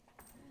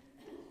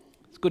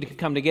good to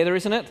come together,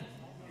 isn't it?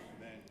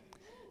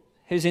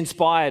 Who's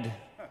inspired?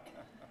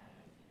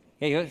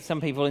 Yeah, you got some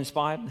people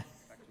inspired.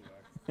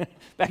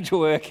 Back to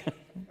work.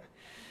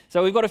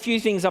 So we've got a few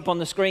things up on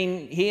the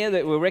screen here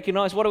that we'll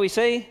recognise. What do we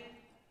see?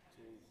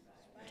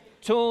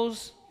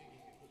 Tools,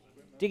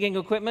 digging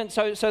equipment.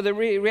 So the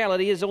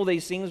reality is all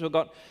these things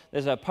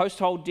there's a post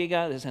hole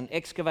digger, there's an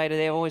excavator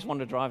there. I always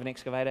wanted to drive an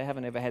excavator,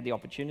 haven't ever had the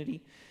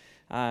opportunity.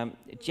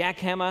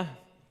 Jackhammer.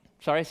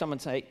 Sorry, someone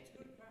say,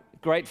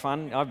 great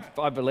fun.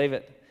 I believe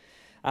it.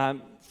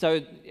 So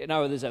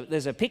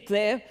there's a pick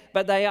there,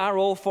 but they are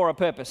all for a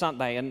purpose, aren't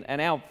they?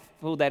 And Al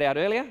pulled that out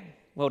earlier.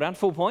 Well done,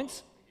 full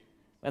points.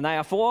 And they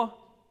are for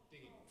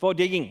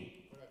digging.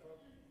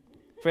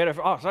 Freddo.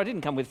 Oh, so I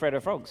didn't come with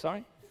Freddo Frog.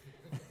 Sorry.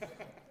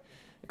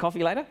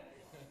 Coffee later.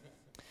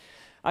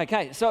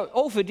 Okay, so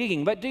all for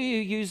digging, but do you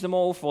use them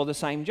all for the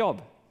same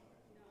job?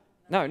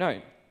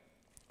 No.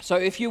 So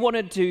if you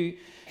wanted to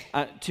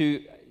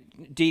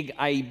dig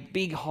a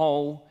big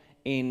hole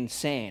in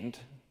sand,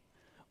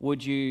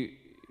 would you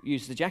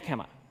use the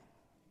jackhammer?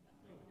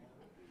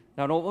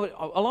 No,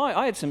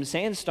 I had some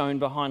sandstone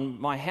behind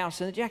my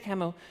house, and the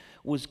jackhammer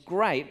was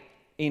great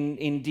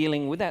in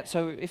dealing with that.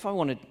 So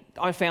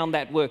I found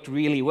that worked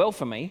really well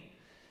for me.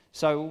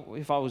 So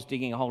if I was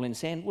digging a hole in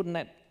sand, wouldn't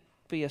that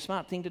be a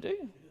smart thing to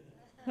do?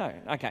 No,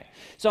 okay.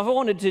 So if I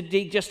wanted to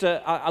dig just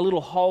a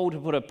little hole to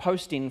put a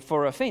post in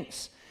for a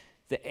fence,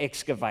 the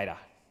excavator.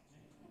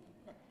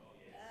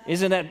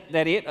 Isn't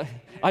that it?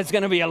 It's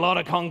going to be a lot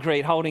of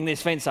concrete holding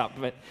this fence up,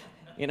 but,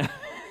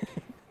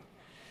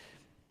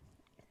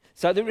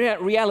 So the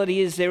reality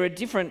is there are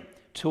different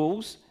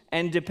tools,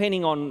 and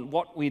depending on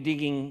what we're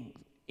digging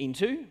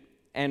into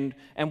and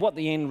what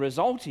the end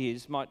result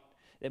is,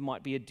 there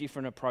might be a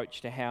different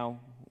approach to how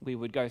we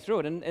would go through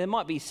it. And there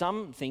might be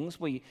some things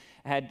we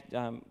had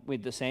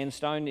with the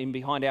sandstone in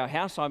behind our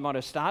house. I might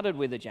have started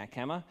with a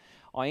jackhammer.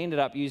 I ended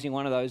up using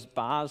one of those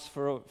bars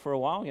for a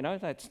while.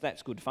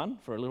 That's good fun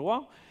for a little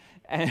while.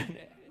 And,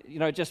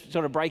 just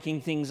sort of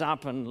breaking things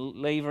up and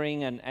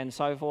levering and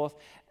so forth.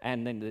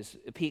 And then there's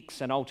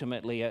picks and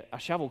ultimately a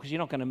shovel, because you're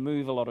not going to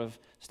move a lot of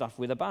stuff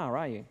with a bar,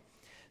 are you?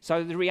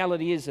 So the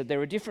reality is that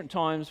there are different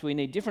times we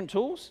need different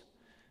tools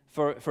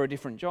for a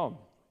different job.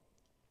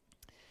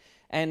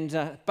 And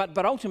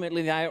but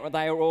ultimately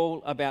they are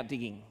all about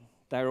digging.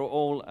 They are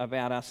all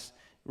about us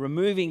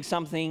removing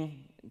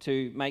something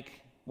to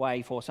make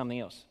way for something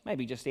else.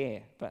 Maybe just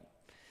air,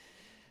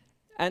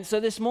 And so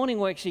this morning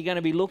we're actually going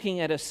to be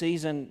looking at a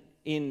season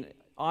in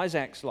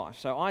Isaac's life.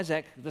 So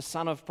Isaac, the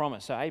son of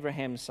promise, so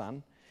Abraham's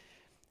son,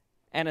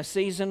 and a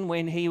season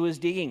when he was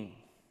digging.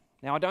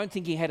 Now I don't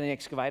think he had an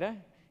excavator.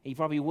 He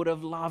probably would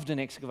have loved an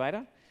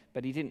excavator,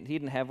 but he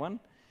didn't have one.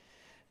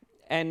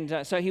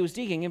 And so he was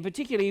digging, and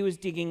particularly he was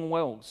digging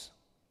wells.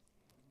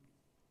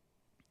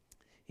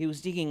 He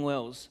was digging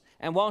wells.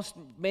 And whilst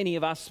many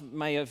of us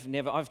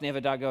I've never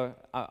dug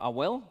a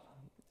well,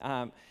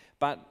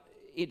 but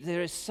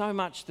there is so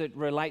much that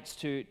relates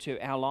to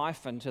our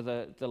life and to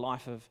the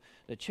life of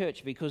the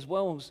church, because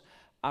wells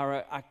are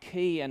a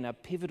key and a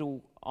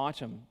pivotal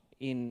item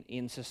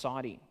in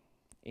society,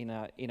 in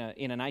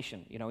a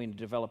nation, in a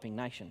developing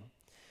nation.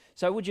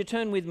 So would you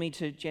turn with me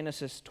to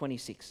Genesis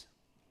 26?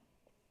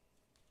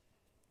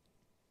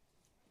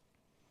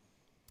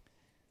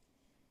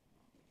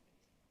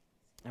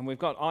 And we've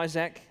got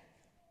Isaac,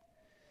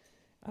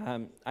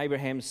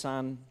 Abraham's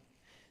son,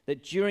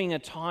 that during a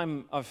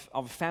time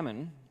of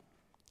famine,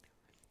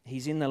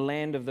 he's in the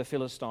land of the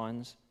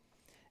Philistines,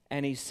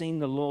 and he's seen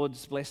the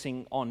Lord's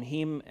blessing on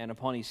him and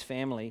upon his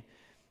family,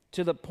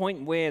 to the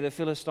point where the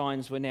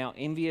Philistines were now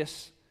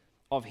envious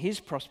of his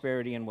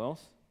prosperity and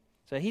wealth.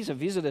 So he's a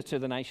visitor to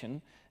the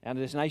nation, and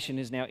this nation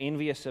is now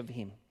envious of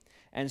him.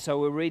 And so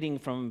we're reading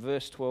from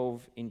verse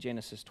 12 in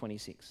Genesis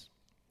 26.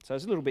 So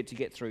there's a little bit to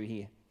get through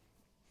here.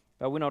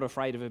 But we're not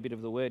afraid of a bit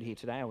of the word here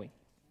today, are we?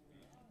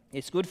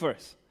 It's good for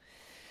us.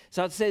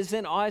 So it says,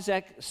 then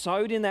Isaac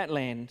sowed in that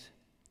land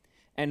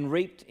and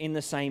reaped in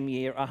the same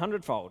year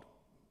 100-fold.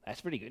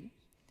 That's pretty good.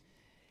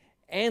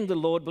 And the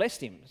Lord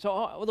blessed him.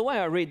 So the way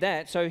I read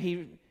that, so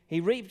he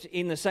reaped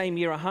in the same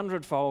year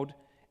 100-fold,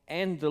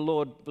 and the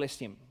Lord blessed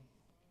him.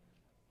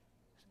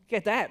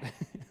 Get that.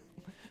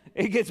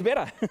 It gets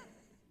better.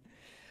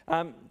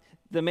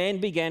 The man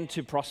began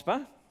to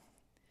prosper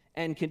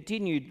and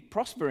continued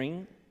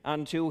prospering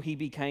until he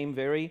became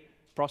very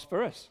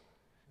prosperous.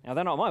 Now,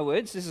 they're not my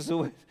words. This is the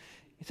word.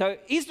 So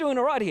he's doing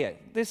all right here.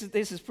 This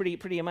is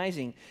pretty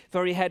amazing.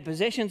 For he had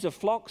possessions of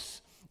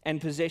flocks and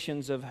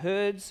possessions of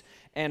herds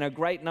and a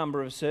great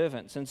number of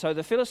servants. And so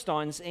the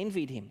Philistines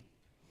envied him.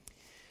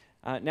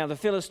 Now the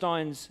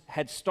Philistines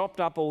had stopped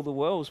up all the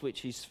wells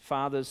which his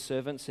father's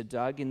servants had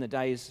dug in the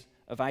days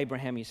of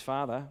Abraham his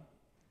father,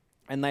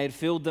 and they had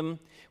filled them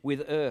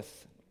with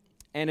earth.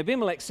 And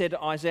Abimelech said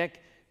to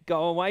Isaac,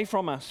 "Go away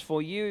from us,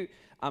 for you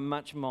are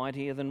much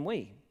mightier than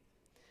we."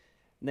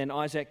 And then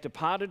Isaac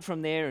departed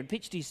from there and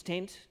pitched his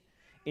tent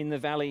in the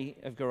valley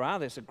of Gerar.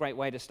 That's a great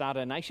way to start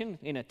a nation,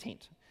 in a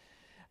tent.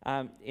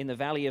 In the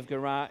valley of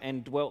Gerar,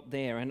 and dwelt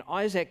there. And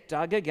Isaac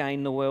dug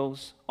again the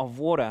wells of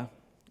water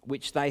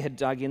which they had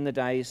dug in the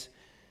days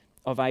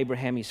of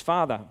Abraham his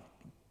father.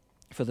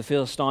 For the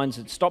Philistines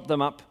had stopped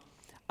them up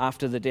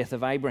after the death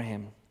of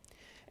Abraham.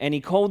 And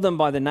he called them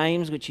by the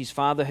names which his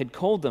father had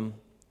called them.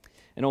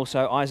 And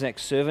also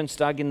Isaac's servants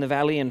dug in the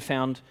valley and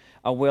found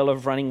a well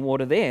of running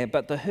water there.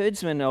 But the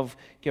herdsmen of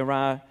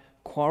Gerar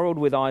quarrelled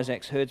with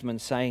Isaac's herdsmen,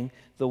 saying,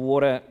 "The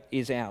water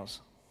is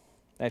ours."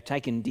 They've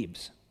taken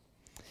dibs.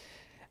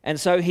 And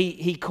so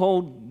he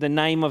called the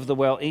name of the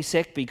well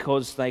Esek,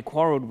 because they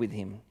quarrelled with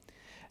him.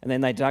 And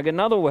then they dug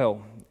another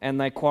well, and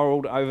they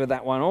quarrelled over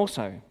that one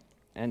also.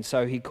 And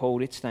so he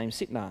called its name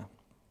Sitnah.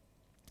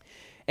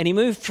 And he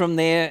moved from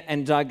there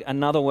and dug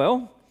another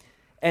well,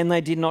 and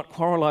they did not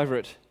quarrel over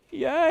it.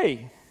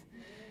 Yay!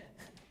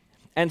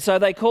 And so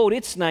they called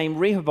its name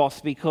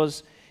Rehoboth,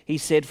 because he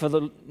said,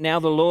 now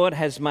the Lord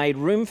has made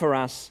room for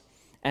us,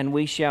 and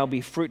we shall be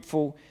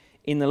fruitful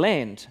in the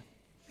land.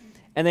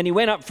 And then he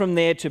went up from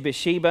there to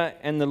Beersheba,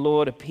 and the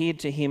Lord appeared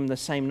to him the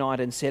same night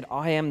and said,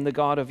 "I am the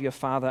God of your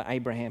father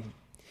Abraham.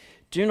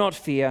 Do not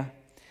fear,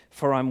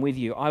 for I'm with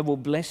you. I will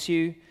bless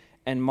you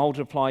and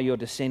multiply your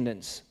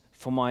descendants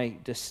for my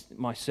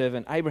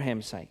servant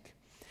Abraham's sake."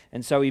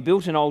 And so he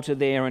built an altar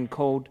there and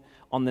called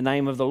on the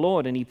name of the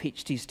Lord, and he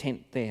pitched his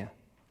tent there.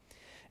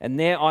 And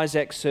there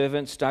Isaac's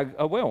servants dug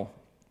a well.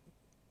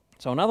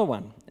 So another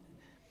one.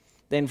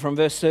 Then from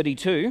verse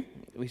 32,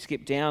 we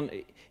skip down.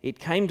 It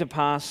came to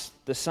pass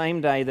the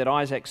same day that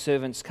Isaac's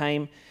servants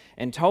came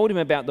and told him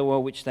about the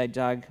well which they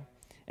dug,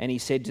 and he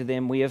said to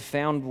them, "We have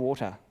found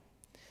water."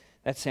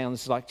 That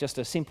sounds like just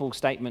a simple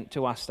statement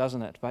to us,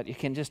 doesn't it? But you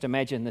can just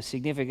imagine the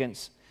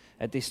significance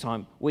at this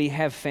time. We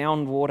have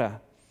found water.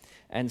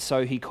 And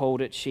so he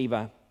called it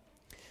Sheba.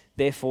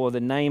 Therefore, the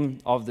name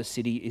of the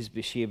city is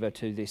Beersheba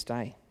to this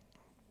day.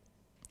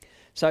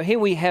 So here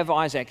we have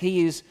Isaac.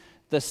 He is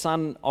the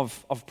son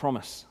of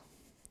promise.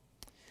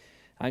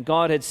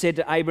 God had said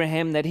to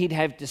Abraham that he'd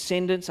have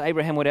descendants.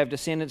 Abraham would have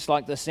descendants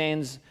like the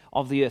sands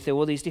of the earth. There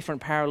were these different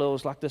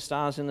parallels like the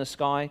stars in the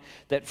sky,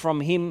 that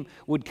from him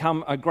would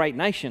come a great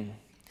nation.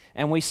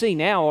 And we see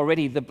now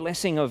already the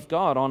blessing of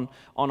God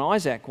on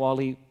Isaac while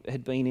he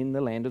had been in the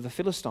land of the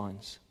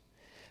Philistines.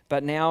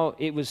 But now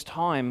it was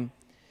time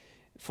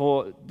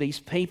for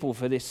these people,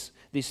 for this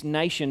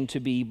nation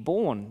to be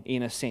born,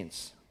 in a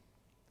sense.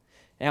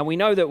 Now we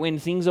know that when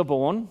things are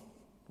born,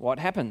 what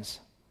happens?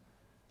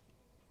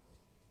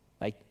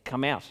 They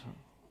come out.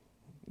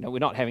 No, we're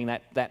not having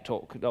that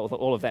talk,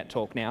 all of that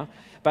talk now.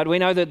 But we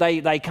know that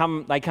they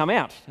come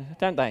out,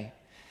 don't they?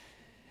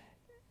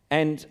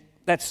 And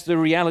that's the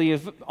reality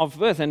of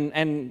birth.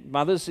 And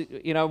mothers,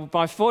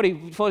 by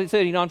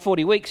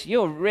 40 weeks,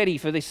 you're ready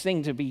for this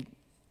thing to be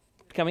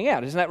coming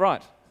out. Isn't that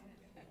right?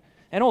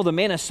 And all the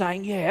men are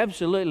saying, "Yeah,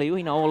 absolutely,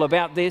 we know all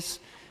about this."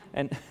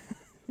 And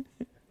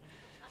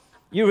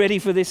you're ready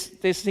for this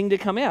thing to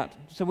come out.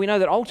 So we know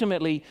that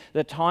ultimately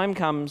the time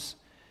comes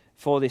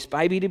for this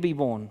baby to be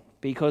born,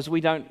 because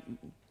we don't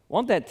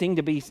want that thing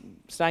to be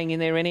staying in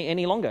there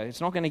any longer.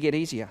 It's not going to get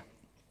easier.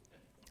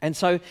 And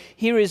so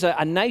here is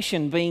a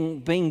nation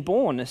being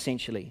born,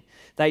 essentially.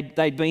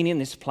 They'd been in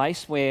this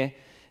place where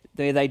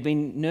they'd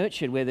been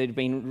nurtured, where there'd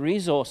been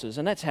resources,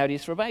 and that's how it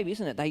is for a baby,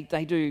 isn't it?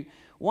 They do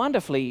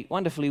wonderfully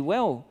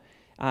well,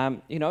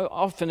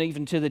 often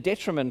even to the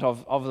detriment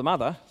of the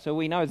mother. So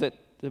we know that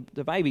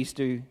the babies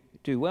do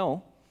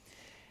well.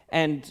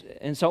 And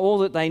so all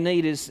that they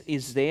need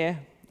is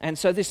there. And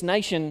so this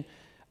nation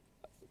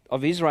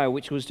of Israel,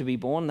 which was to be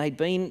born, they'd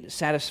been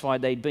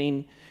satisfied, they'd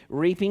been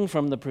reaping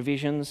from the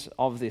provisions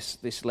of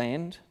this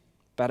land,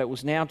 but it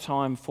was now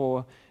time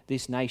for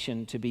this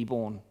nation to be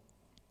born.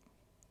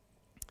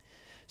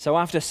 So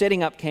after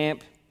setting up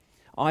camp,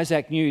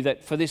 Isaac knew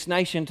that for this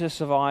nation to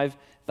survive,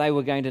 they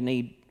were going to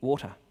need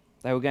water.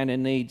 They were going to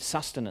need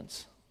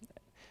sustenance.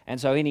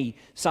 And so any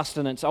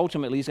sustenance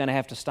ultimately is going to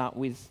have to start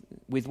with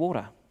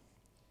water.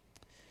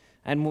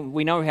 And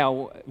we know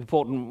how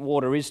important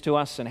water is to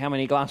us, and how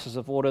many glasses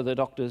of water the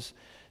doctors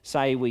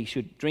say we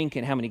should drink,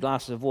 and how many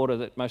glasses of water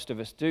that most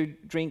of us do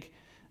drink,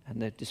 and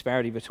the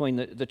disparity between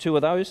the two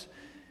of those.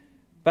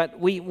 But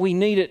we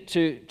need it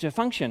to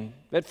function.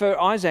 But for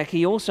Isaac,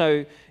 he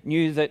also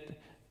knew that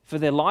for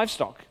their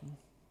livestock,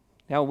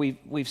 now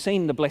we've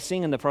seen the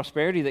blessing and the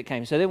prosperity that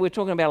came. So we're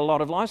talking about a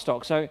lot of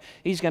livestock. So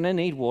he's going to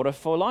need water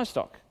for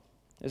livestock.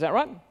 Is that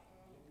right?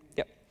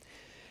 Yep.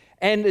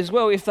 And as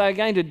well, if they're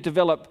going to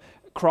develop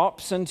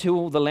crops and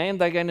till the land,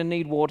 they're going to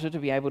need water to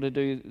be able to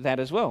do that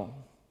as well,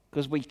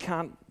 because we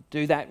can't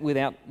do that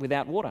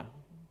without water.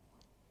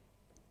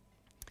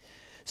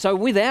 So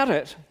without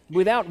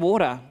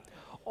water,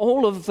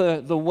 all of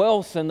the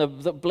wealth and the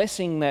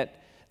blessing that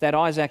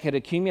Isaac had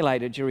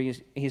accumulated during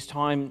his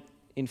time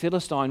in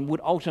Philistine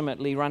would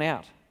ultimately run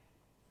out.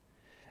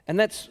 And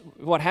that's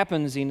what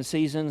happens in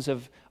seasons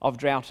of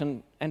drought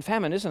and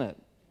famine, isn't it?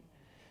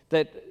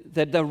 That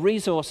the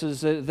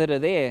resources that are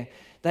there,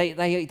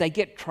 they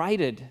get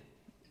traded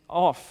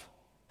off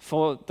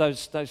for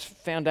those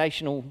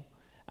foundational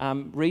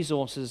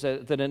resources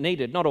that are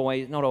needed. Not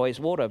always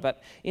water,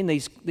 but in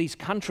these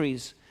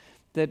countries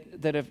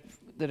that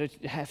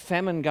have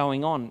famine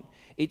going on,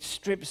 it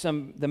strips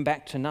them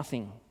back to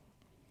nothing.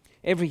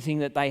 Everything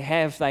that they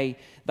have, they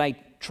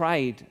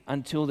trade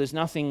until there's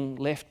nothing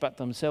left but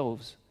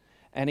themselves.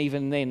 And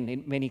even then,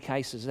 in many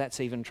cases, that's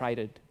even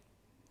traded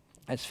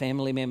as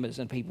family members,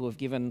 and people have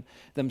given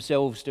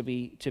themselves to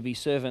be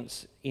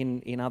servants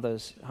in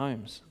others'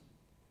 homes.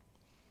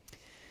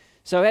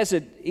 So as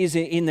it is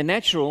in the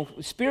natural,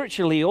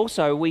 spiritually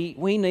also,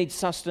 we need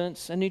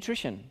sustenance and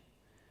nutrition.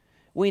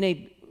 We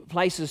need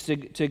places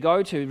to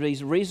go to,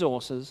 these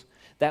resources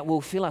that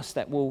will fill us,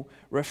 that will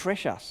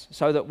refresh us,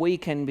 so that we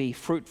can be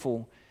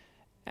fruitful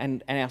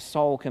and our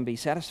soul can be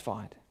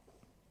satisfied.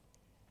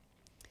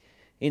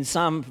 In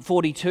Psalm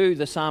 42,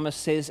 the psalmist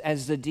says,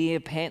 "As the deer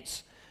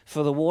pants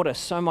for the water,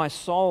 so my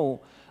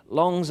soul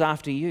longs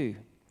after you.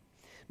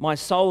 My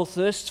soul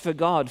thirsts for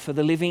God, for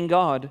the living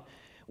God.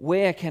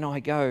 Where can I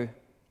go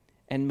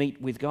and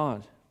meet with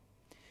God?"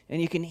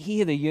 And you can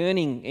hear the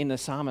yearning in the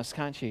psalmist,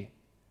 can't you?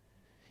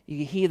 You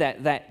can hear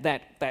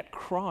that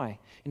cry,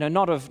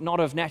 not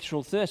of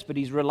natural thirst, but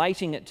he's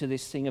relating it to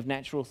this thing of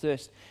natural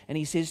thirst. And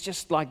he says,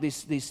 just like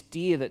this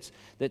deer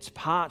that's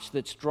parched,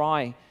 that's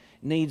dry,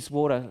 needs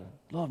water.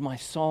 Lord, my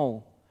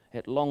soul,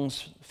 it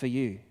longs for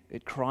you.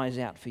 It cries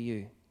out for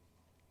you.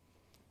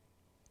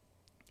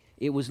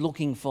 It was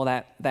looking for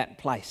that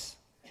place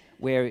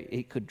where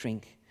it could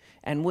drink.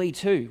 And we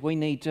too, we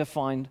need to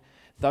find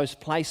those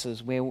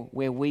places where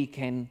we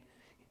can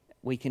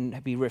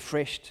be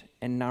refreshed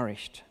and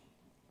nourished.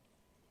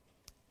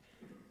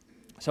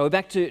 So we're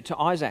back to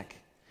Isaac.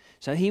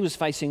 So he was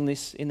facing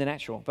this in the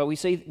natural, but we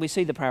see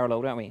the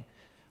parallel, don't we?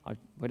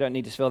 We don't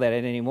need to spell that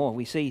out anymore.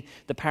 We see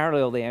the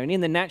parallel there. And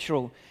in the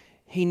natural,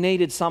 he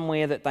needed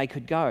somewhere that they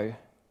could go,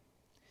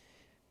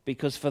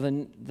 because for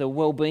the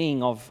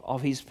well-being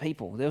of his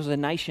people, there was a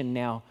nation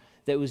now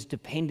that was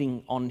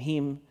depending on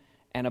him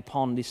and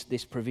upon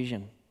this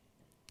provision.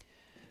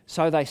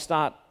 So they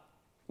start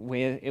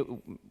where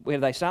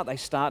they start. They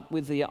start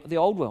with the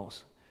old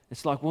wells.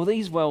 It's like, well,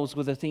 these wells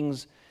were the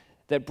things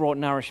that brought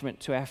nourishment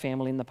to our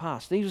family in the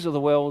past. These are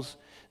the wells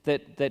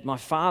that my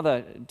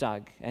father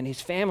dug and his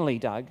family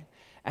dug,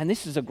 and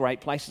this is a great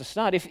place to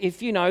start.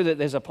 If you know that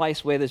there's a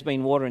place where there's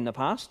been water in the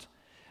past,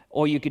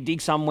 or you could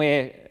dig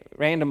somewhere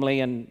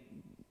randomly and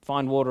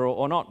find water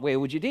or not, where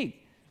would you dig?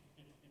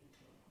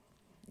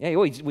 Yeah,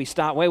 we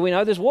start where we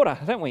know there's water,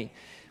 don't we?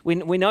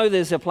 We know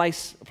there's a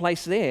place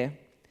there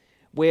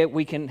where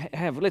we can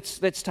have. Let's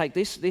take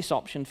this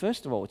option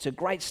first of all. It's a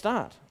great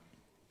start.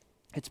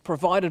 It's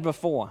provided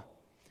before.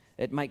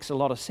 It makes a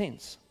lot of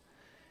sense.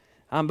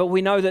 But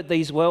we know that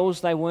these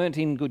wells, they weren't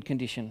in good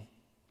condition.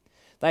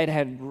 They'd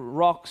had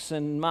rocks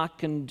and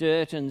muck and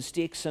dirt and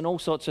sticks and all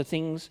sorts of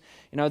things.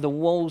 The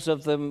walls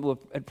of them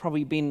had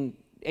probably been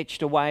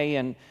etched away,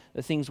 and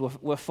the things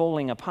were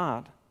falling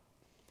apart.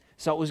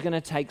 So it was going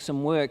to take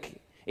some work.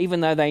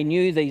 Even though they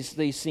knew these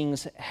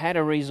things had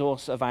a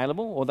resource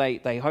available, or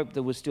they hoped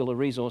there was still a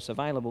resource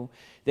available,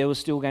 there was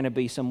still going to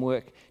be some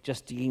work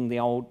just digging the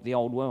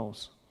old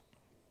wells.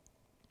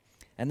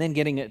 And then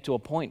getting it to a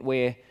point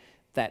where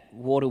that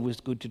water was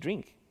good to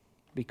drink,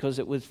 because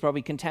it was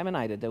probably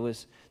contaminated.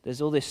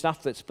 There's all this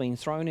stuff that's been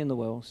thrown in the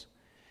wells,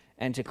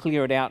 and to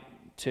clear it out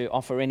to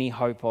offer any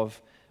hope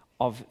of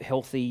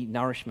healthy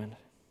nourishment.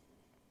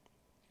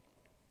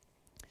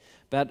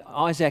 But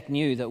Isaac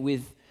knew that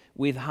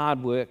with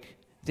hard work,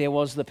 there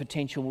was the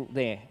potential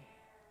there,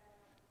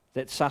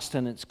 that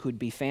sustenance could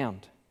be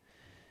found.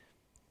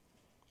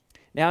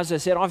 Now, as I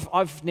said,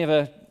 I've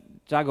never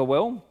dug a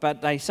well,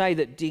 but they say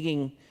that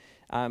digging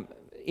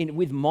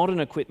with modern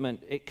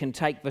equipment, it can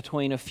take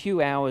between a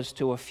few hours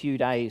to a few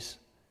days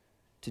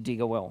to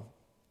dig a well.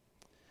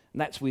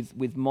 And that's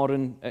with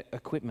modern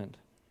equipment.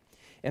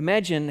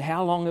 Imagine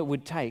how long it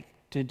would take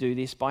to do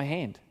this by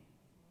hand.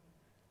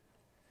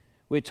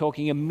 We're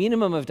talking a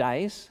minimum of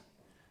days,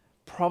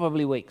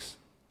 probably weeks.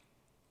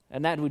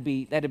 And that'd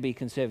be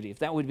conservative.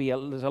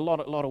 There's a lot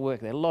of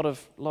work there, a lot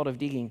of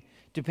digging,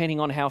 depending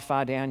on how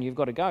far down you've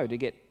got to go to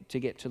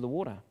get to the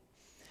water.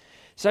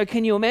 So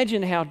can you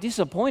imagine how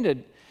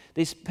disappointed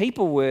these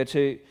people were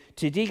to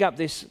dig up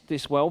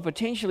this well,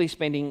 potentially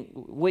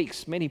spending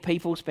weeks, many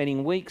people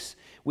spending weeks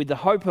with the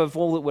hope of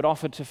all it would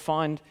offer, to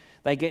find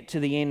they get to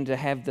the end to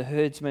have the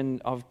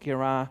herdsmen of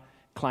Gerar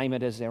claim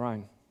it as their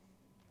own.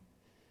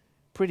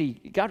 Pretty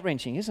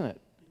gut-wrenching, isn't it?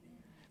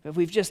 But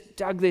we've just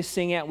dug this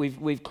thing out,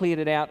 we've cleared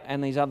it out,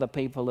 and these other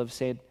people have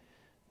said,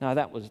 no,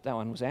 that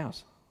one was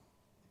ours.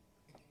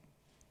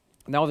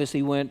 And they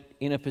obviously weren't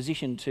in a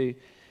position to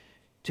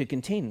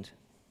contend,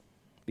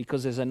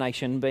 because there's a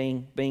nation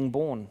being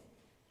born.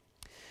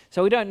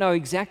 So we don't know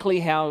exactly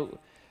how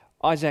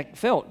Isaac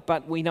felt,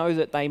 but we know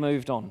that they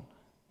moved on.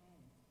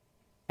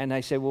 And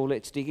they said, well,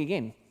 let's dig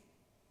again.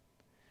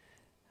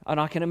 And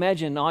I can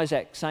imagine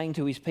Isaac saying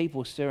to his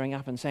people, stirring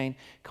up and saying,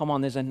 come on,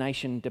 there's a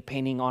nation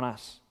depending on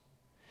us.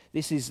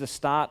 This is the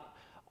start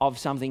of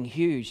something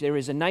huge. There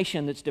is a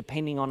nation that's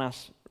depending on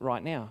us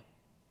right now.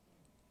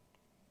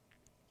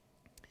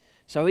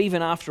 So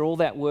even after all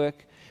that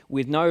work,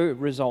 with no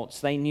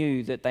results, they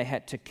knew that they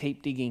had to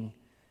keep digging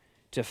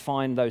to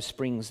find those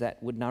springs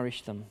that would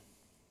nourish them.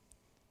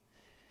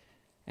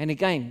 And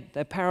again,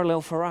 they're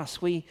parallel for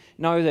us. We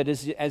know that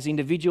as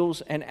individuals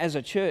and as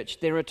a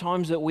church, there are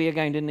times that we are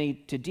going to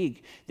need to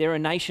dig. There are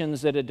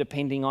nations that are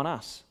depending on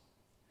us.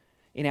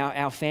 In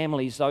our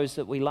families, those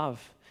that we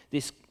love,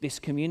 this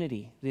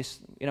community, this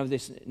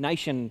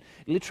nation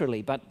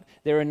literally, but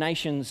there are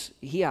nations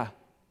here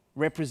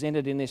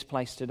represented in this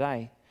place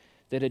today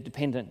that are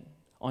dependent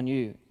on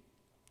you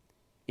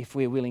if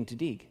we're willing to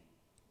dig.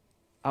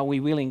 Are we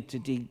willing to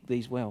dig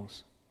these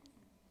wells?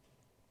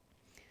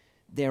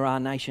 There are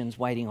nations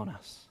waiting on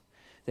us.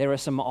 There are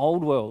some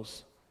old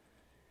wells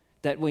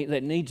that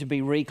need to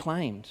be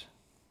reclaimed.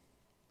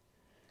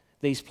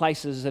 These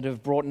places that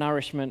have brought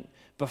nourishment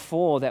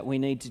before that we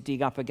need to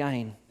dig up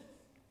again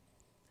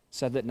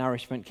so that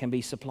nourishment can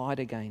be supplied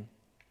again.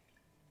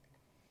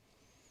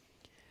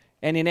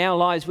 And in our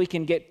lives, we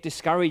can get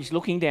discouraged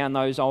looking down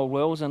those old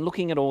wells and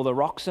looking at all the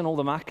rocks and all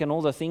the muck and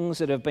all the things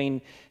that have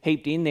been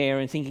heaped in there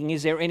and thinking,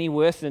 is there any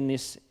worth in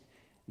this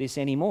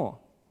anymore?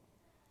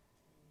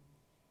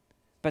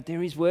 But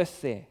there is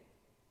worth there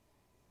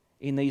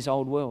in these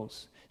old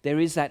wells. There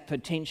is that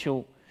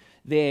potential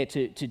there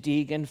to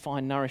dig and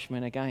find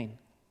nourishment again.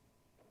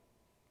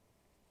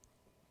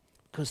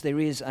 Because there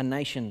is a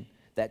nation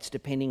that's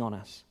depending on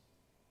us.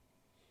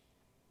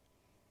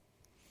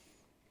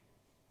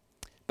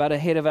 But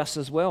ahead of us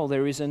as well,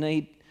 there is a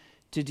need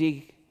to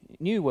dig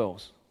new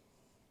wells.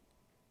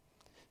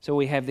 So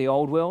we have the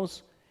old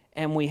wells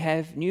and we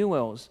have new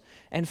wells.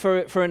 And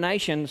for a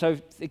nation, so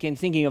again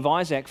thinking of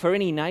Isaac, for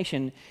any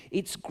nation,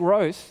 its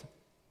growth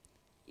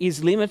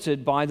is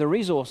limited by the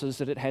resources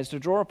that it has to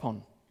draw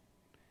upon.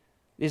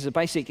 There's a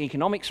basic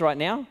economics right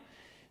now.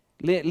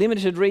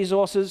 Limited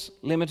resources,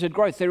 limited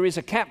growth. There is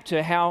a cap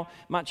to how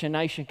much a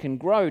nation can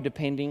grow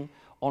depending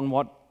on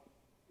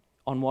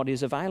what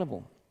is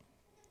available.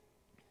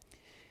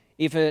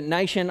 If a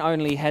nation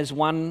only has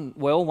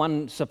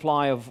one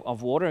supply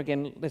of water,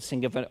 again, let's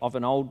think of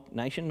an old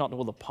nation, not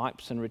all the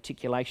pipes and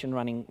reticulation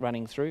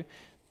running through.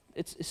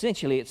 It's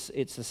essentially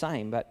it's the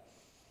same,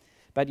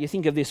 but you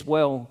think of this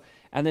well,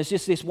 and there's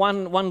just this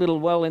one little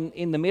well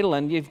in the middle,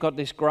 and you've got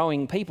this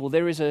growing people.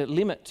 There is a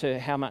limit to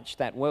how much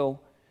that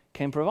well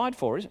can provide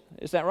for.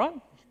 Is that right?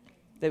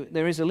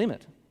 There is a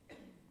limit.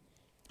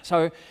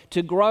 So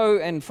to grow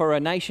and for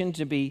a nation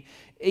to be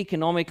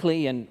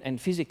economically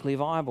and physically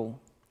viable,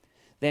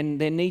 then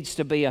there needs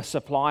to be a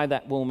supply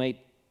that will meet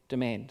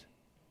demand.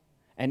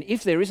 And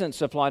if there isn't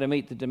supply to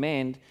meet the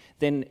demand,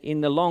 then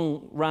in the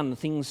long run,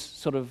 things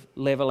sort of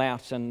level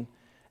out and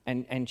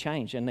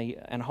change,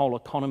 and whole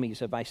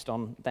economies are based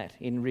on that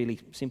in really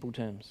simple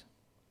terms.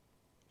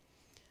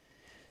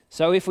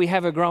 So if we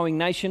have a growing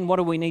nation, what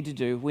do we need to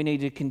do? We need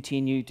to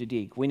continue to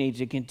dig. We need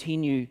to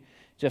continue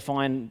to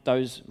find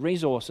those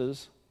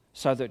resources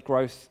so that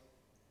growth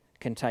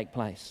can take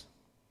place.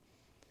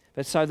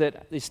 But so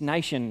that this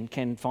nation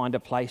can find a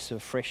place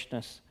of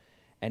freshness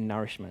and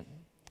nourishment.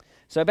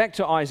 So back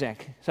to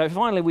Isaac. So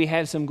finally we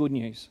have some good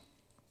news.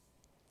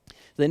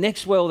 The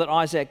next well that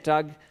Isaac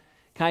dug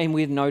came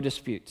with no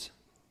disputes.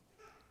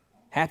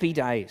 Happy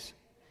days.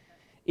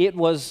 It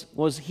was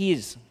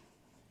his.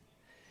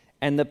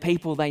 And the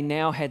people, they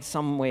now had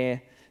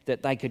somewhere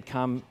that they could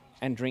come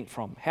and drink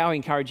from. How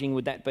encouraging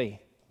would that be?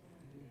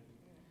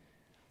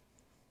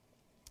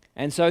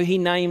 And so he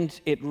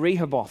named it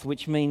Rehoboth,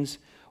 which means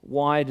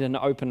wide and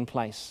open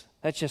place.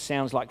 That just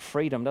sounds like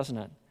freedom, doesn't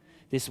it?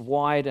 This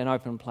wide and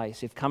open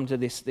place. You've come to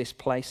this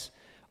place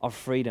of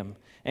freedom.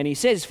 And he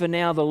says, for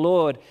now the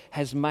Lord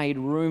has made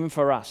room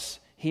for us.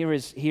 Here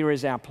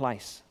is our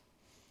place.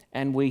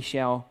 And we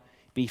shall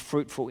be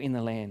fruitful in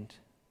the land.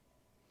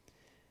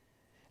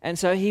 And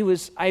so he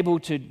was able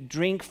to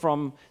drink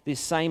from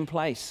this same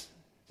place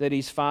that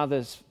his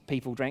father's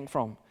people drank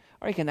from.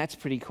 I reckon that's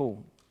pretty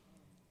cool.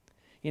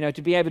 You know,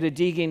 to be able to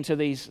dig into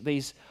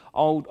these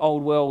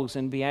old wells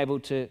and be able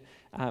to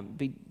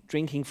be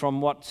drinking from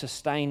what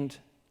sustained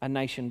a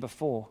nation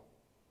before,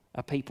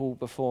 a people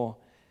before,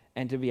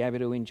 and to be able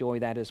to enjoy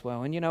that as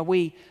well. And you know,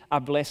 we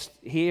are blessed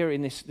here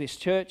in this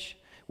church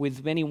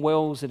with many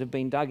wells that have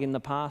been dug in the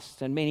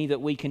past and many that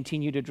we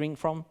continue to drink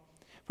from.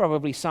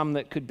 Probably some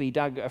that could be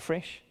dug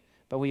afresh,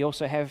 but we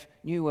also have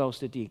new wells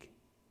to dig.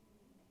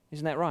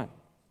 Isn't that right?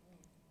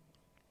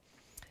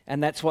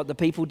 And that's what the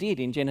people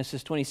did in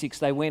Genesis 26.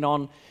 They went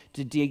on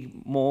to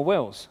dig more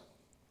wells.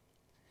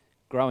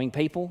 Growing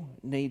people,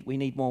 we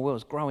need more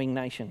wells. Growing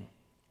nation.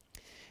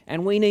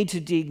 And we need to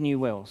dig new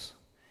wells.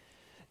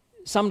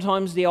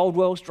 Sometimes the old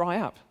wells dry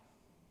up.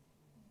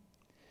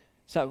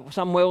 So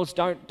some wells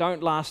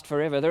don't last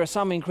forever. There are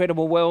some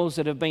incredible wells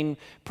that have been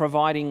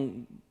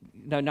providing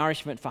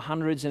nourishment for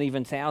hundreds and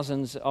even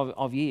thousands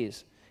of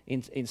years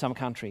in some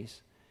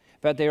countries.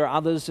 But there are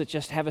others that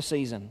just have a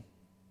season.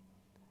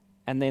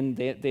 And then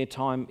their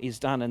time is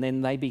done, and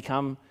then they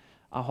become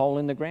a hole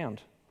in the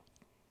ground.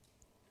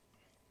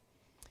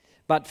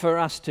 But for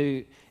us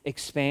to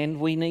expand,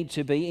 we need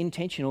to be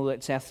intentional.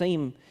 That's our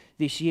theme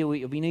this year.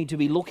 We need to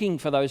be looking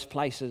for those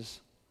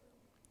places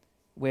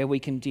where we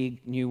can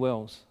dig new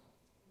wells.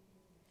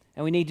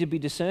 And we need to be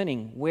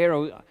discerning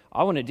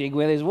I want to dig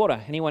where there's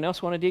water. Anyone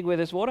else want to dig where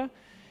there's water?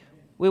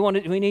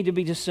 We need to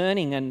be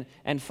discerning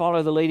and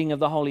follow the leading of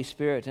the Holy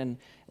Spirit. And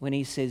when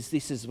He says,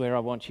 "This is where I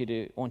want you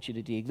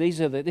to dig.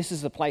 This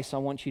is the place I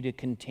want you to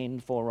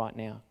contend for right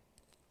now."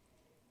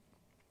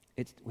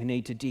 We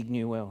need to dig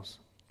new wells.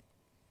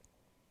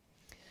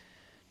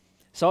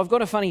 So I've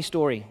got a funny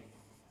story.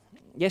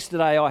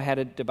 Yesterday I had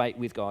a debate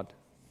with God.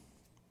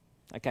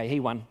 Okay, He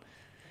won.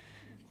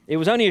 It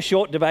was only a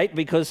short debate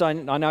because I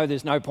know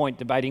there's no point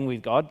debating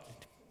with God,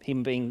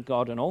 Him being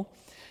God and all.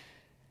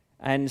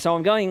 And so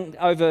I'm going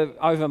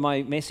over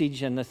my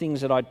message and the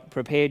things that I'd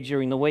prepared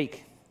during the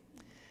week.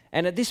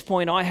 And at this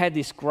point, I had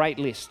this great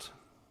list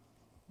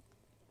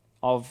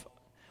of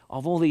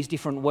all these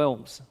different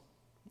wells,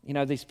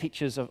 these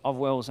pictures of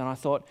wells. And I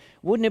thought,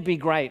 wouldn't it be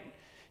great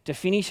to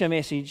finish a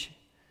message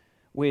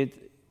with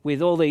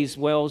all these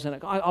wells?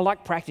 And I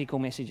like practical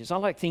messages. I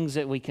like things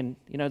that we can,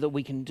 that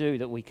we can do,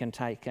 that we can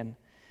take. And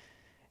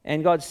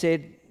God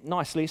said,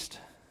 nice list,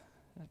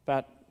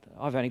 but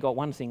I've only got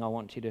one thing I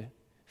want you to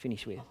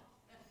finish with.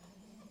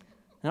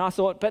 And I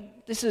thought,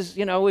 but this is,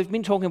 we've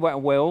been talking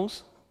about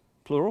wells,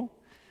 plural,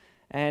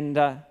 and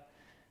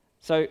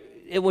so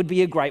it would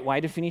be a great way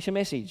to finish a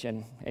message.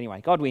 And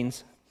anyway, God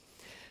wins.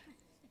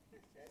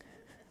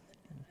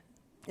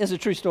 It's a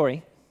true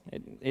story.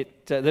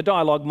 The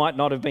dialogue might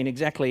not have been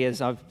exactly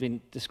as I've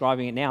been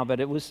describing it now, but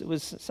it was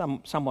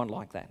somewhat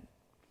like that.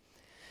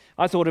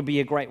 I thought it'd be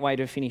a great way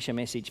to finish a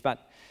message,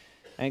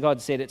 and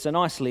God said, it's a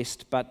nice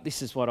list, but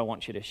this is what I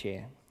want you to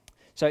share.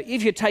 So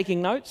if you're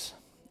taking notes,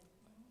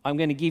 I'm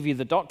going to give you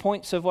the dot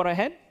points of what I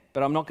had,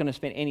 but I'm not going to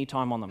spend any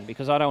time on them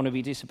because I don't want to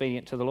be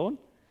disobedient to the Lord.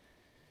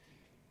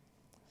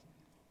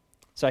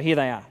 So here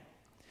they are.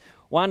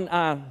 One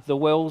are the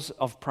wells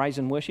of praise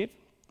and worship.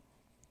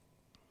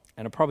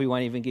 And I probably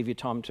won't even give you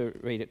time to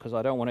read it because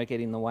I don't want to get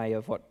in the way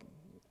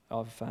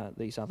of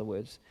these other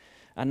words.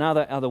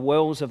 Another are the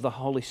wells of the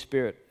Holy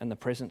Spirit and the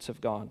presence of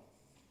God.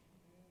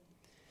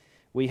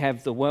 We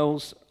have the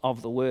wells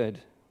of the Word.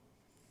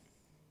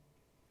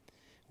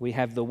 We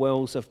have the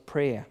wells of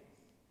prayer.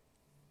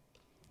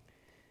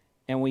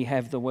 And we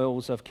have the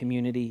wells of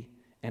community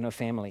and of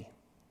family.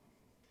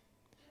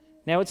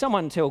 Now, would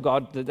someone tell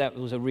God that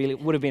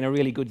would have been a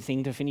really good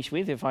thing to finish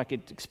with if I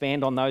could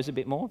expand on those a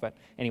bit more? But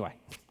anyway.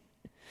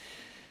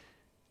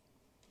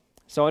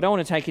 So I don't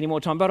want to take any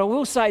more time, but I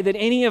will say that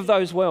any of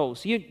those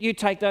wells, you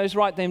take those,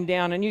 write them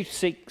down, and you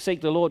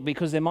seek the Lord,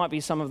 because there might be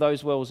some of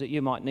those wells that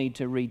you might need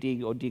to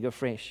redig or dig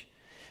afresh.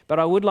 But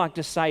I would like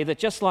to say that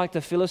just like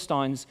the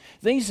Philistines,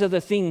 these are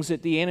the things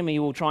that the enemy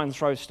will try and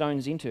throw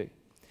stones into.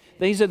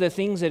 These are the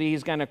things that he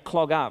is going to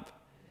clog up.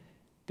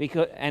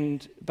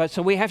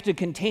 So we have to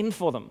contend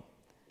for them.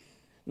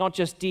 Not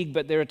just dig,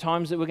 but there are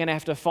times that we're going to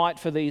have to fight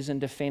for these and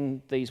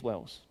defend these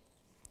wells.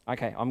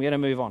 Okay, I'm going to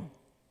move on.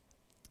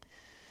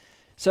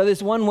 So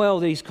there's one well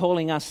that he's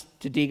calling us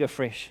to dig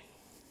afresh.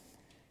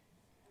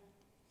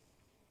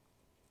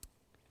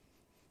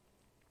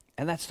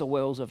 And that's the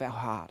wells of our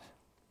heart.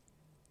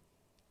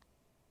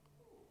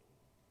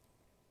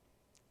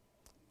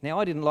 Now,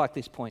 I didn't like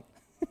this point.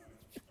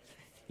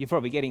 You're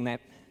probably getting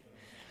that.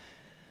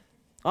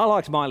 I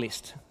liked my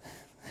list.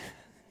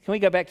 Can we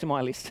go back to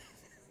my list?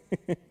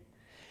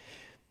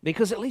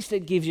 Because at least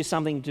it gives you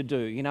something to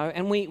do,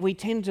 and we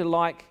tend to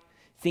like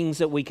things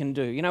that we can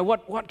do.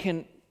 What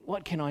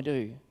can I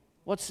do?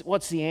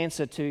 What's the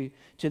answer to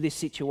this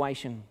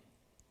situation?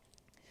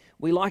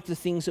 We like the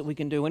things that we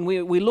can do, and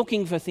we're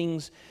looking for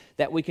things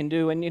that we can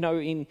do.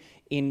 And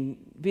in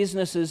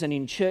businesses and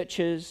in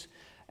churches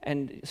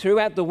and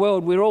throughout the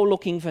world, we're all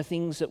looking for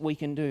things that we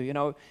can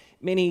do.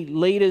 Many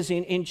leaders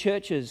in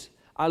churches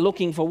are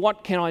looking for,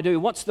 what can I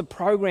do? What's the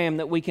program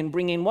that we can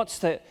bring in? What's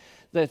the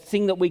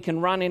thing that we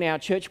can run in our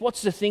church?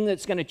 What's the thing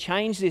that's going to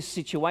change this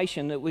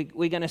situation, that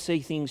we're going to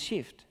see things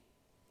shift?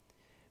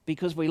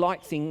 Because we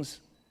like things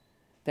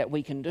that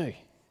we can do.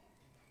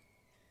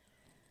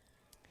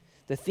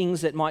 The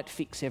things that might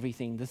fix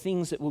everything, the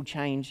things that will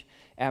change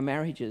our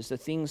marriages, the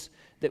things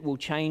that will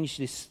change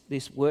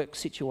this work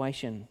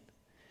situation.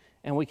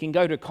 And we can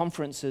go to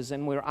conferences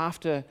and we're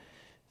after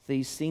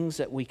these things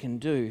that we can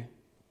do.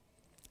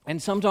 And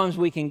sometimes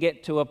we can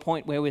get to a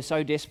point where we're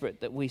so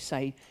desperate that we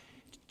say,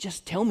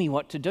 just tell me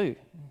what to do.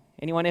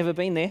 Anyone ever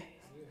been there?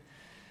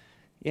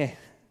 Yeah.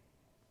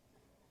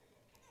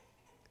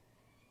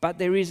 But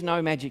there is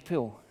no magic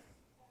pill.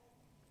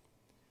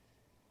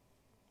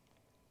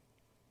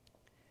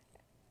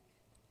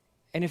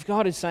 And if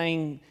God is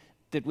saying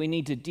that we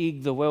need to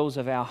dig the wells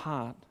of our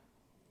heart,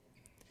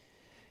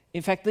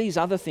 in fact, these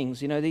other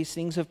things, these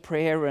things of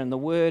prayer and the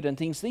word and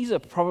things, these are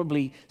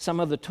probably some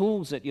of the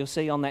tools that you'll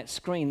see on that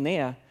screen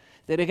there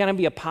that are going to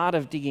be a part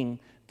of digging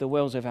the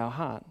wells of our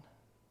heart.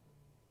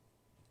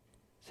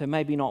 So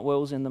maybe not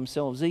wells in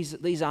themselves.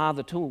 These are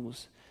the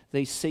tools,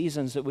 these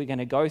seasons that we're going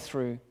to go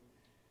through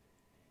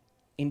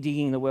in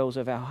digging the wells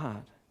of our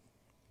heart.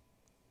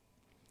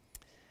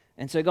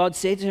 And so God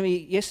said to me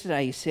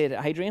yesterday, He said,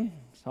 Adrian,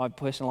 so I'm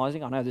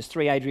personalising, I know there's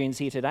 3 Adrians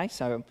here today,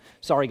 so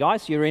sorry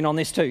guys, you're in on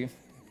this too.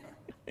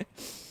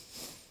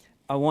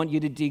 I want you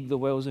to dig the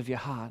wells of your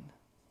heart,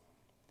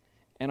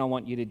 and I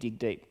want you to dig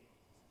deep.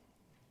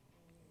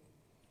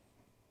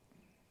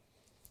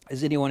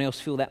 Does anyone else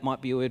feel that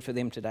might be a word for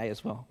them today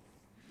as well?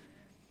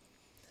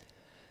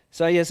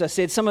 So as I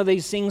said, some of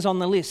these things on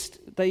the list,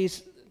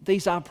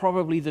 these are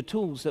probably the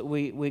tools that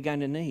we're going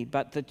to need.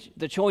 But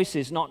the choice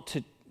is not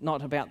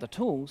about the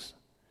tools.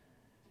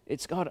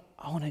 It's God,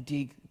 I want to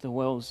dig the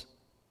wells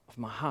of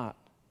my heart.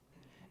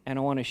 And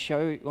I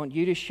want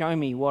you to show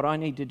me what I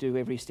need to do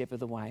every step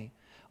of the way.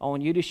 I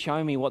want you to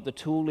show me what the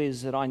tool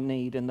is that I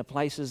need and the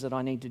places that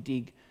I need to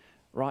dig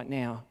right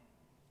now.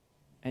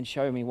 And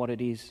show me what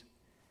it is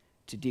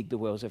to dig the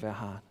wells of our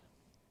heart.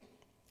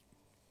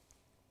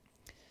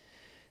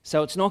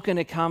 So it's not going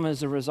to come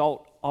as a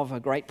result of a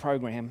great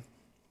program,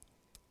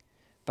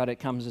 but it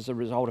comes as a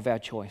result of our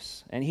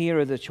choice. And here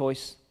are the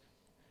choices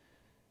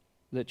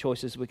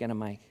we're going to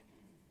make.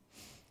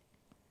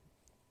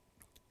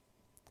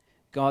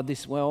 God,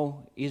 this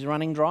well is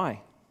running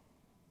dry.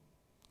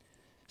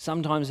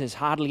 Sometimes there's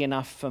hardly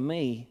enough for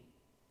me,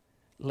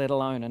 let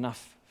alone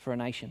enough for a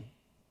nation.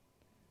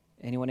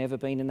 Anyone ever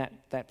been in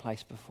that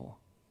place before?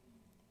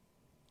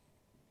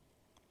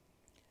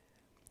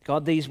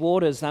 God, these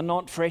waters are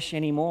not fresh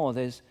anymore.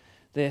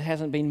 There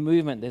hasn't been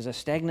movement. There's a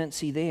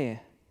stagnancy there.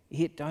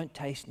 It don't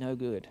taste no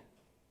good.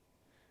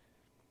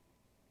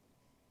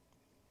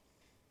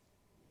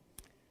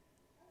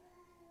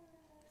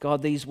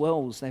 God, these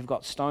wells, they've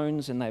got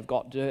stones and they've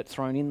got dirt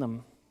thrown in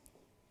them.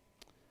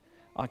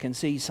 I can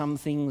see some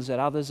things that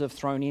others have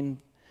thrown in,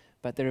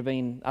 but there have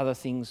been other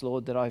things,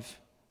 Lord, that I've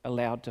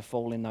allowed to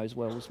fall in those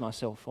wells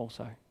myself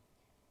also.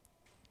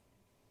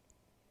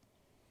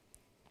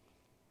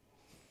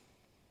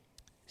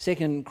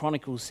 Second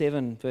Chronicles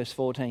 7 verse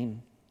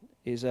 14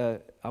 is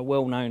a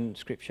well-known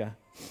scripture.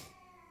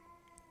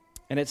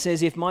 And it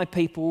says, if my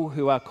people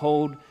who are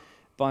called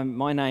by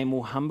my name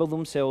will humble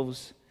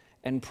themselves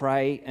and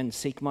pray and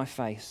seek my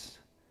face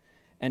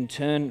and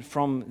turn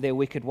from their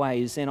wicked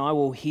ways, then I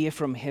will hear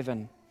from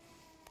heaven.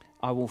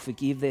 I will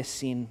forgive their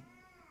sin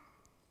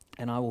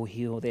and I will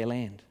heal their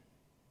land.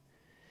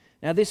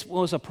 Now this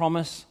was a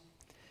promise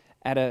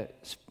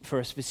for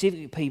a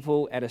specific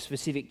people at a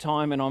specific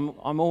time, and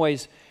I'm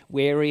always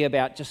wary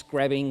about just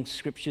grabbing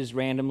scriptures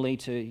randomly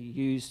to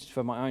use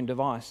for my own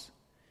device.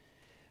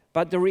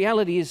 But the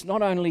reality is,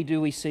 not only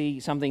do we see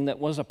something that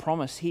was a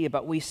promise here,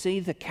 but we see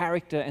the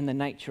character and the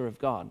nature of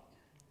God.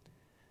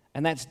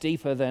 And that's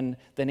deeper than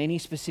any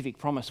specific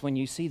promise. When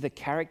you see the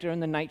character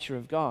and the nature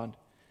of God,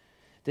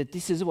 that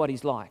this is what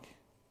He's like,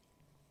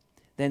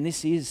 then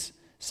this is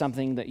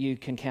something that you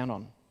can count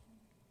on.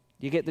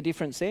 You get the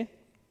difference there?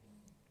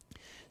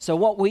 So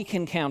what we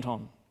can count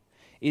on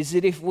is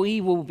that if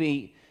we will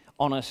be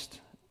honest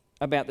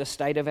about the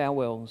state of our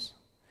wells,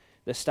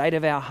 the state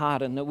of our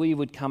heart, and that we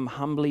would come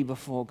humbly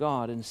before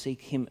God and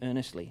seek Him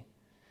earnestly.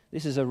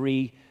 This is a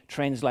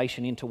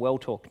retranslation into well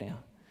talk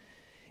now.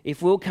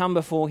 If we'll come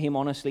before Him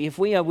honestly, if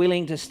we are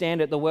willing to stand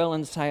at the well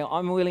and say,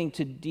 I'm willing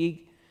to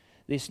dig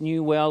this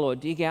new well or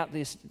dig out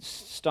this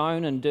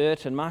stone and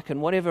dirt and muck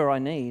and whatever I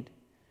need,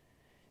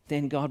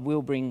 then God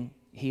will bring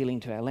healing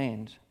to our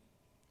land.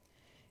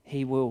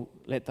 He will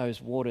let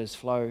those waters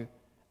flow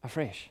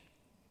afresh.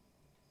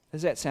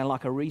 Does that sound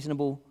like a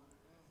reasonable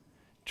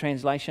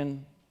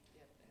translation?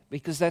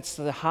 Because that's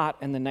the heart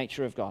and the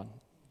nature of God.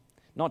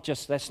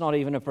 That's not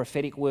even a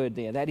prophetic word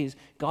there. That is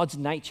God's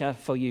nature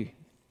for you.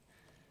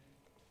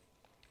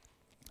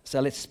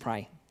 So let's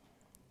pray.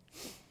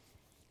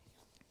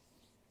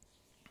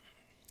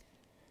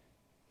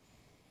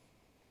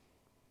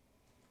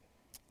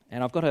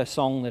 And I've got a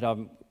song that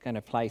I'm going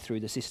to play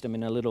through the system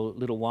in a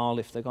little while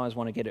if the guys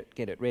want to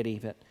get it ready.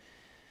 But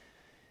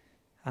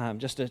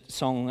just a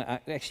song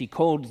actually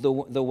called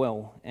The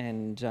Well,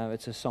 and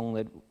it's a song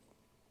that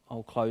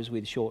I'll close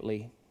with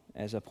shortly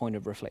as a point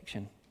of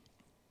reflection.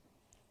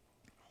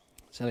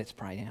 So let's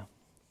pray now.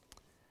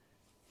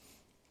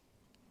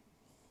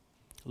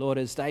 Lord,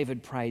 as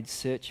David prayed,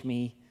 search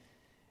me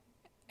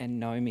and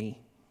know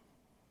me.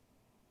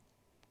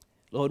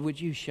 Lord,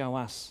 would you show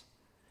us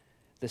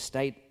the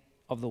state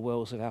of the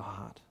wells of our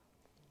heart?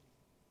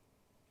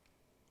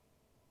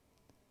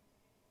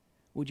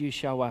 Would you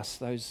show us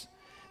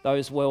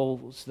those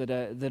wells that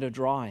are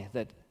dry,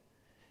 that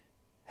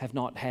have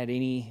not had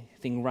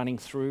anything running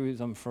through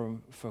them for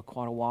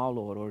quite a while,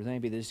 Lord, or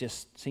maybe there's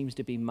just seems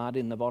to be mud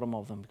in the bottom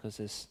of them because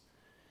there's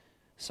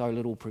so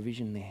little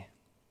provision there.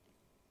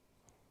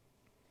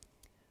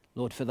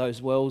 Lord, for those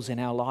wells in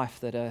our life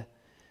that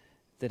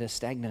are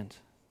stagnant,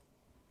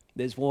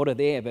 there's water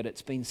there, but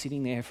it's been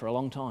sitting there for a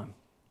long time.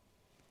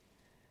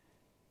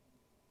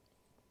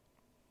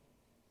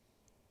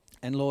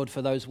 And Lord,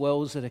 for those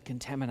wells that are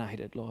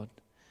contaminated, Lord,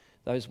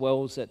 those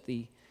wells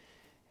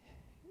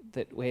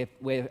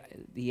where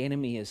the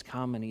enemy has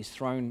come and he's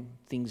thrown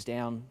things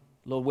down,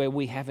 Lord, where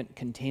we haven't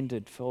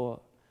contended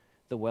for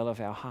the well of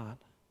our heart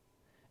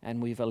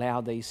and we've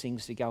allowed these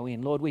things to go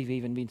in. Lord, we've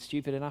even been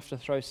stupid enough to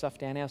throw stuff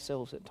down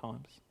ourselves at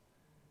times.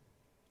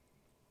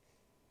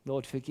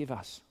 Lord, forgive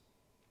us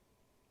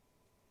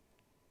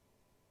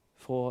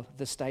for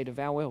the state of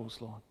our wells,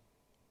 Lord.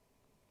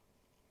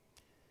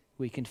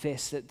 We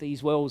confess that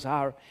these wells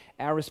are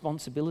our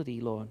responsibility,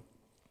 Lord.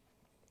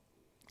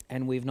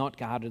 and we've not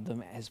guarded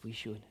them as we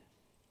should.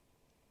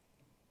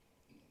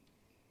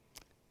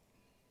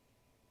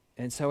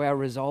 And so our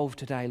resolve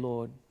today,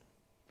 Lord,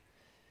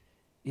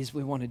 is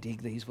we want to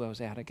dig these wells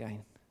out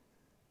again.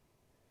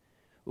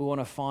 We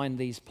want to find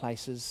these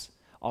places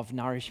of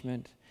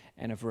nourishment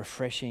and of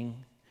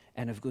refreshing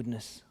and of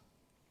goodness.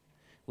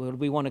 Lord,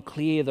 we want to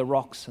clear the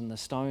rocks and the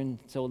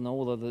stones and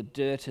all of the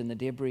dirt and the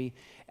debris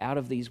out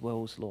of these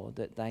wells, Lord,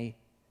 that they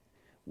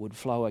would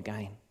flow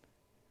again.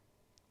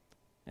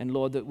 And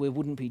Lord, that we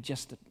wouldn't be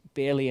just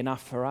barely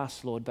enough for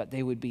us, Lord, but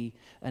there would be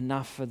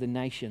enough for the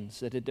nations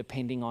that are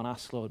depending on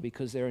us, Lord,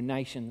 because there are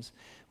nations,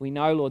 we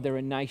know, Lord, there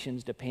are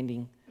nations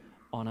depending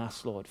on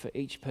us, Lord. For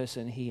each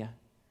person here,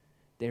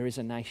 there is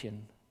a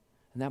nation,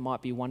 and that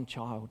might be one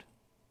child,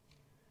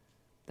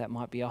 that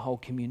might be a whole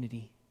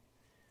community,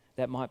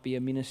 that might be a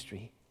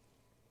ministry,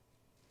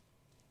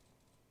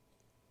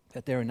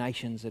 that there are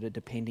nations that are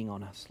depending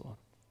on us, Lord.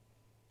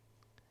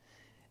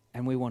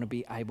 And we want to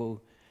be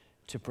able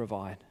to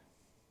provide.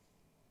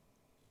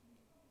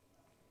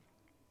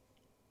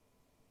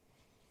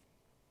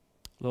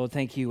 Lord,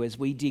 thank you as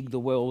we dig the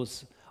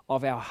wells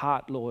of our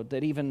heart, Lord,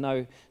 that even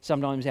though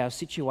sometimes our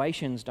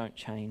situations don't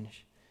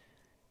change,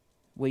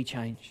 we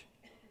change.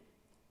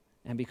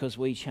 And because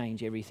we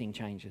change, everything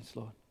changes,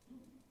 Lord.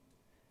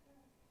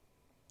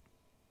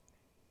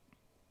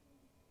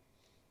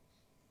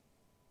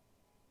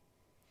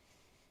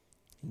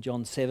 In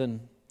John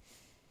 7,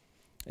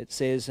 it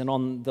says, "And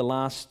on the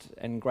last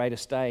and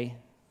greatest day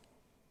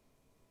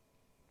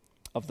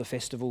of the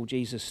festival,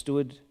 Jesus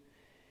stood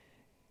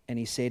and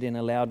he said in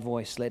a loud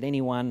voice, 'Let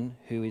anyone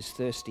who is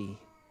thirsty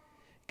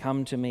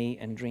come to me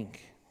and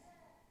drink.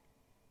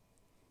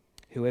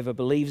 Whoever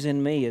believes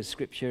in me, as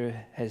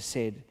Scripture has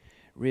said,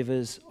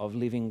 rivers of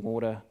living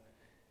water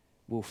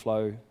will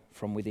flow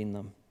from within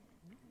them.'"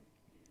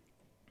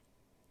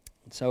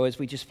 So as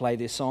we just play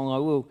this song, I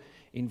will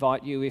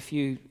invite you, if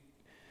you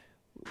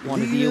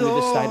want to deal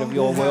with the state of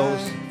your wells,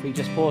 if we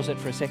just pause it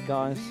for a sec,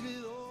 guys.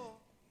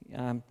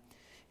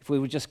 If we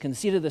would just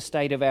consider the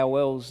state of our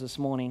wells this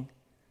morning.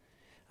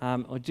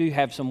 I do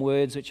have some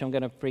words which I'm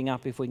going to bring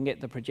up if we can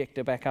get the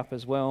projector back up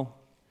as well,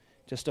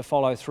 just to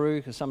follow through,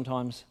 because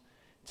sometimes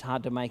it's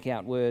hard to make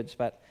out words.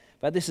 But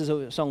this is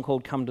a song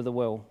called "Come to the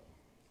Well."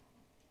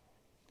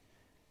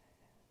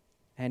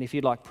 And if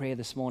you'd like prayer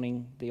this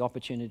morning, the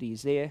opportunity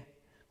is there.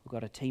 We've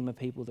got a team of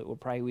people that will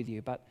pray with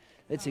you. But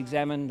let's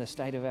examine the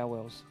state of our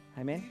wells.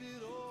 Amen.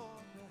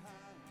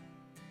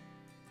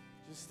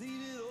 Just leave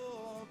it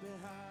all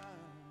behind.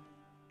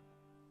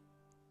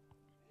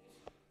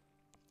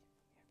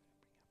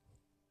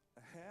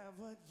 I have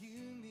what you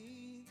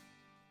need.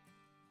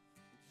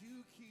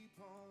 You keep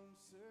on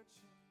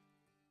searching.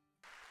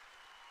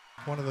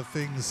 One of the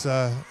things,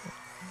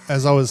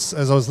 as I was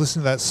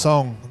listening to that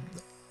song,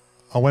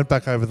 I went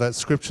back over that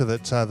scripture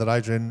that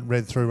Adrian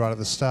read through right at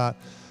the start,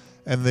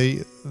 and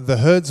the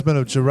herdsman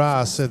of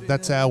Gerar said,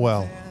 "That's our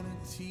well."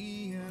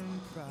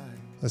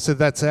 They said,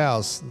 "That's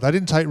ours." They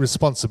didn't take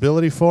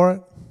responsibility for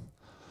it.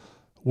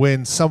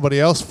 When somebody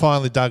else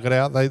finally dug it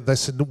out, they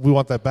said, "We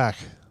want that back."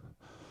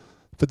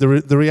 But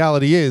the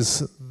reality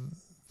is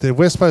that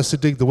we're supposed to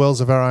dig the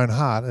wells of our own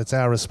heart. It's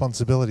our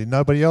responsibility.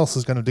 Nobody else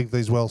is going to dig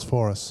these wells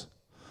for us.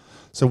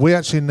 So we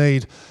actually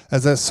need,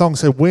 as that song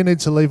said, we need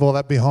to leave all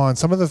that behind.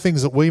 Some of the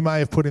things that we may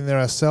have put in there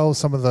ourselves,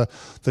 some of the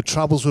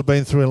troubles we've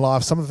been through in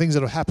life, some of the things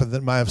that have happened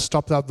that may have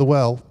stopped up the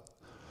well,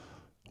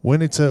 we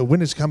need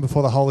to come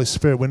before the Holy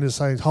Spirit. We need to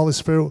say, "Holy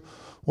Spirit,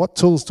 what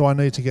tools do I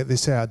need to get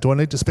this out? Do I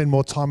need to spend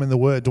more time in the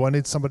Word? Do I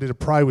need somebody to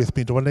pray with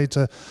me? Do I need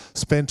to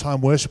spend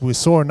time worshiping?" We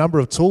saw a number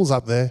of tools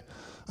up there.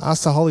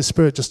 Ask the Holy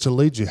Spirit just to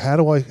lead you. How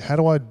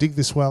do I dig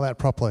this well out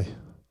properly?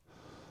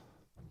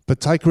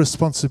 But take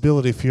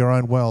responsibility for your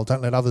own well.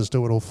 Don't let others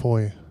do it all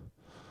for you.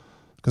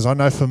 Because I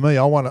know for me,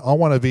 I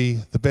want to be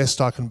the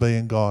best I can be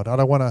in God. I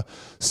don't want to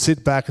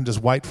sit back and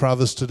just wait for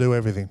others to do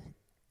everything.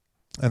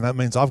 And that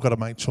means I've got to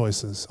make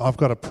choices. I've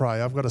got to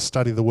pray. I've got to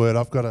study the Word.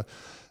 I've got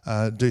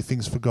to do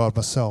things for God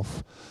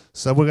myself.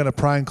 So we're going to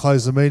pray and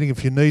close the meeting.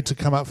 If you need to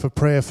come up for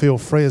prayer, feel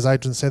free. As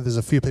Adrian said, there's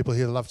a few people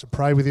here that love to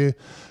pray with you.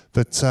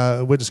 But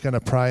we're just going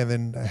to pray and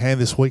then hand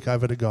this week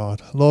over to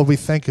God. Lord, we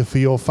thank you for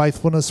your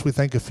faithfulness. We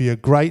thank you for your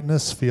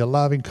greatness, for your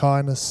loving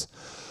kindness.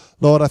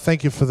 Lord, I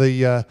thank you for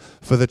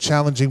the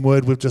challenging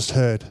word we've just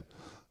heard.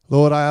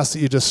 Lord, I ask that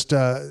you just,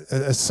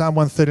 as Psalm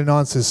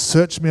 139 says,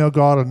 "Search me, O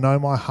God, and know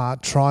my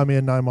heart. Try me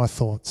and know my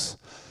thoughts.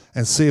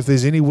 And see if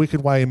there's any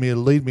wicked way in me,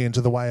 and lead me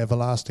into the way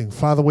everlasting."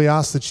 Father, we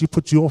ask that you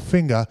put your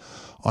finger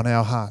on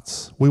our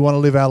hearts. We want to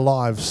live our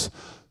lives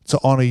to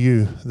honour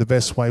you the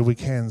best way we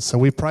can. So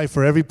we pray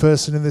for every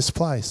person in this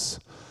place.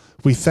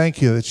 We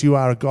thank you that you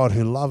are a God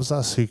who loves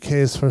us, who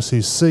cares for us,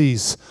 who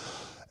sees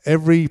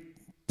every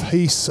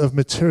piece of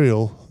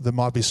material that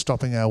might be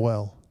stopping our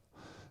well.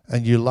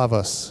 And you love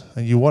us,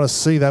 and you want to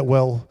see that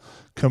well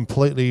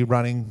completely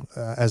running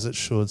as it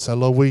should. So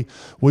Lord,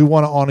 we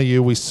want to honour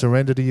you. We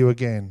surrender to you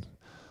again.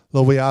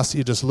 Lord, we ask that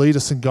you just lead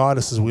us and guide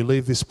us as we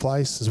leave this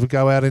place, as we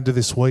go out into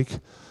this week.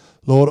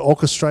 Lord,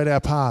 orchestrate our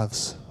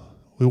paths.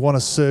 We want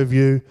to serve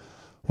you.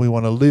 We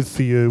want to live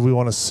for you. We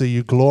want to see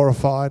you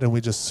glorified, and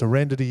we just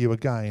surrender to you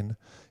again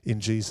in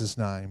Jesus'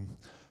 name.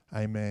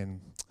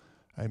 Amen.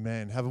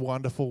 Amen. Have a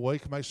wonderful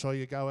week. Make sure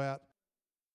you go out